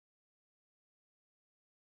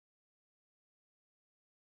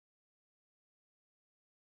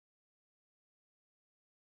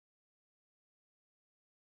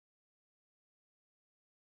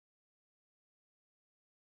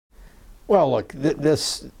Well, look,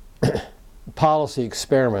 this policy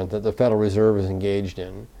experiment that the Federal Reserve is engaged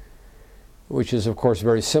in, which is, of course,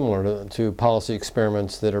 very similar to policy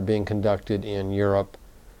experiments that are being conducted in Europe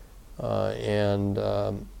and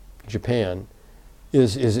Japan,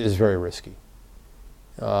 is very risky.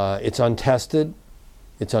 It's untested,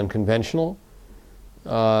 it's unconventional,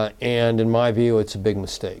 and in my view, it's a big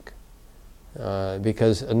mistake.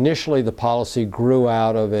 Because initially the policy grew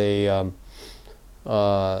out of a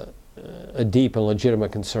deep and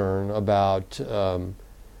legitimate concern about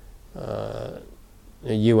the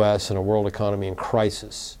U.S. and a world economy in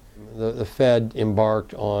crisis. The Fed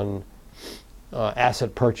embarked on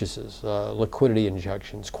asset purchases, liquidity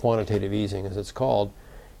injections, quantitative easing as it's called,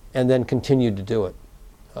 and then continued to do it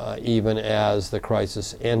even as the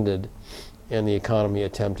crisis ended and the economy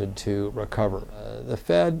attempted to recover. The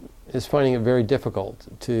Fed is finding it very difficult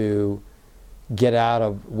to get out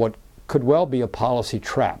of what could well be a policy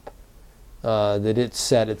trap that it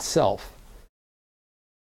set itself.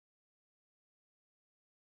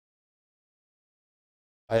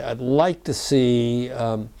 I'd like to see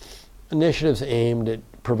initiatives aimed at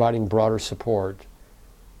providing broader support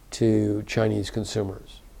to Chinese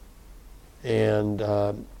consumers. And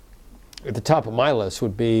at the top of my list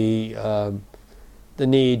would be the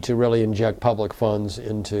need to really inject public funds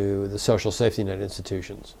into the social safety net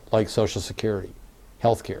institutions like Social Security,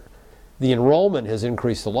 healthcare. The enrollment has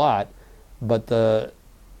increased a lot, but the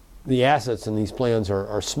assets in these plans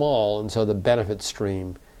are small, and so the benefit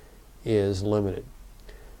stream is limited.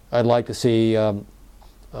 I'd like to see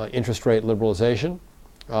interest rate liberalization,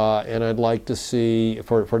 and I'd like to see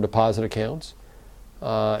for deposit accounts,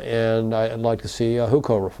 and I'd like to see a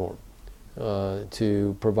hukou reform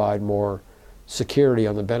to provide more security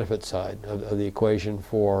on the benefit side of the equation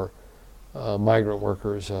for migrant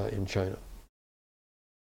workers in China.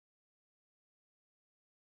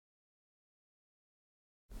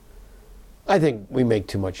 I think we make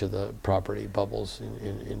too much of the property bubbles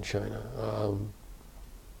in China.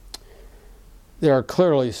 There are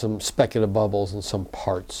clearly some speculative bubbles in some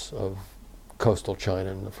parts of coastal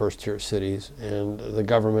China in the first-tier cities, and the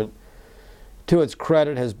government, to its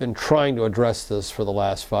credit, has been trying to address this for the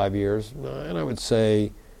last 5 years, and I would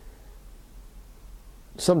say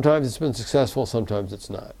sometimes it's been successful, sometimes it's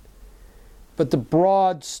not. But the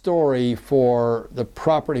broad story for the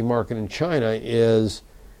property market in China is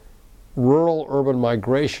rural-urban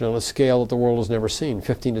migration on a scale that the world has never seen.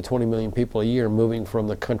 15 to 20 million people a year moving from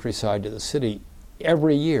the countryside to the city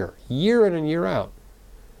every year, year in and year out,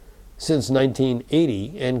 since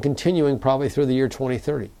 1980, and continuing probably through the year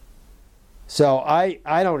 2030. So I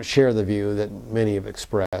don't share the view that many have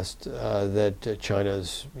expressed that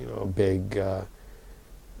China's a big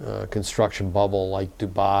construction bubble like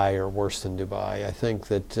Dubai or worse than Dubai. I think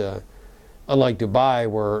that unlike Dubai,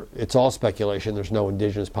 where it's all speculation, there's no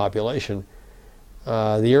indigenous population,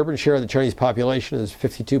 the urban share of the Chinese population is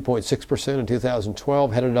 52.6% in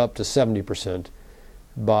 2012, headed up to 70%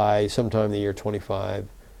 by sometime in the year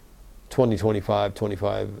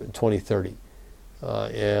 2030.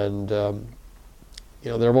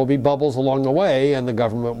 There will be bubbles along the way, and the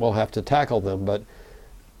government will have to tackle them. But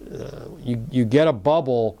you get a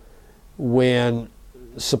bubble when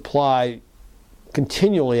supply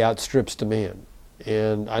continually outstrips demand,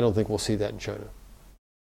 and I don't think we'll see that in China.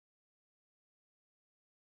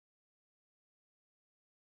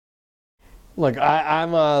 Look,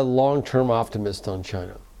 I'm a long-term optimist on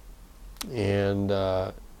China, and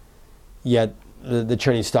yet the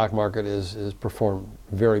Chinese stock market has performed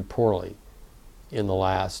very poorly in the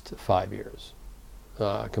last 5 years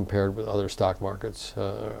compared with other stock markets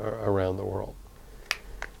around the world.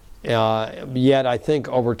 Yet I think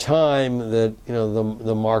over time that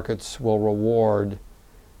the markets will reward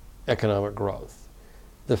economic growth.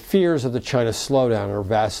 The fears of the China slowdown are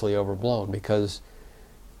vastly overblown, because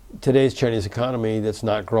today's Chinese economy that's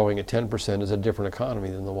not growing at 10% is a different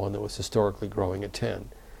economy than the one that was historically growing at 10.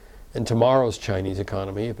 And tomorrow's Chinese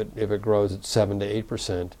economy, if it grows at 7 to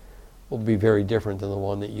 8%, will be very different than the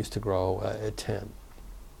one that used to grow at 10.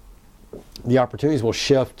 The opportunities will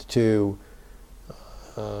shift to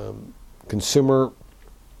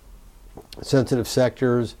consumer-sensitive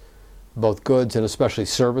sectors, both goods and especially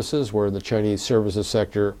services, where the Chinese services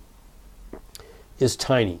sector is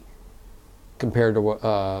tiny compared to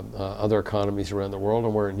other economies around the world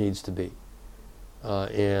and where it needs to be. I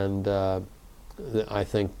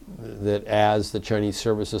think that as the Chinese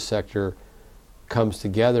services sector comes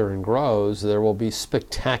together and grows, there will be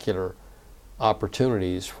spectacular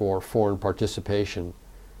opportunities for foreign participation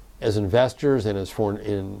as investors and as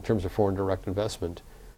in terms of foreign direct investment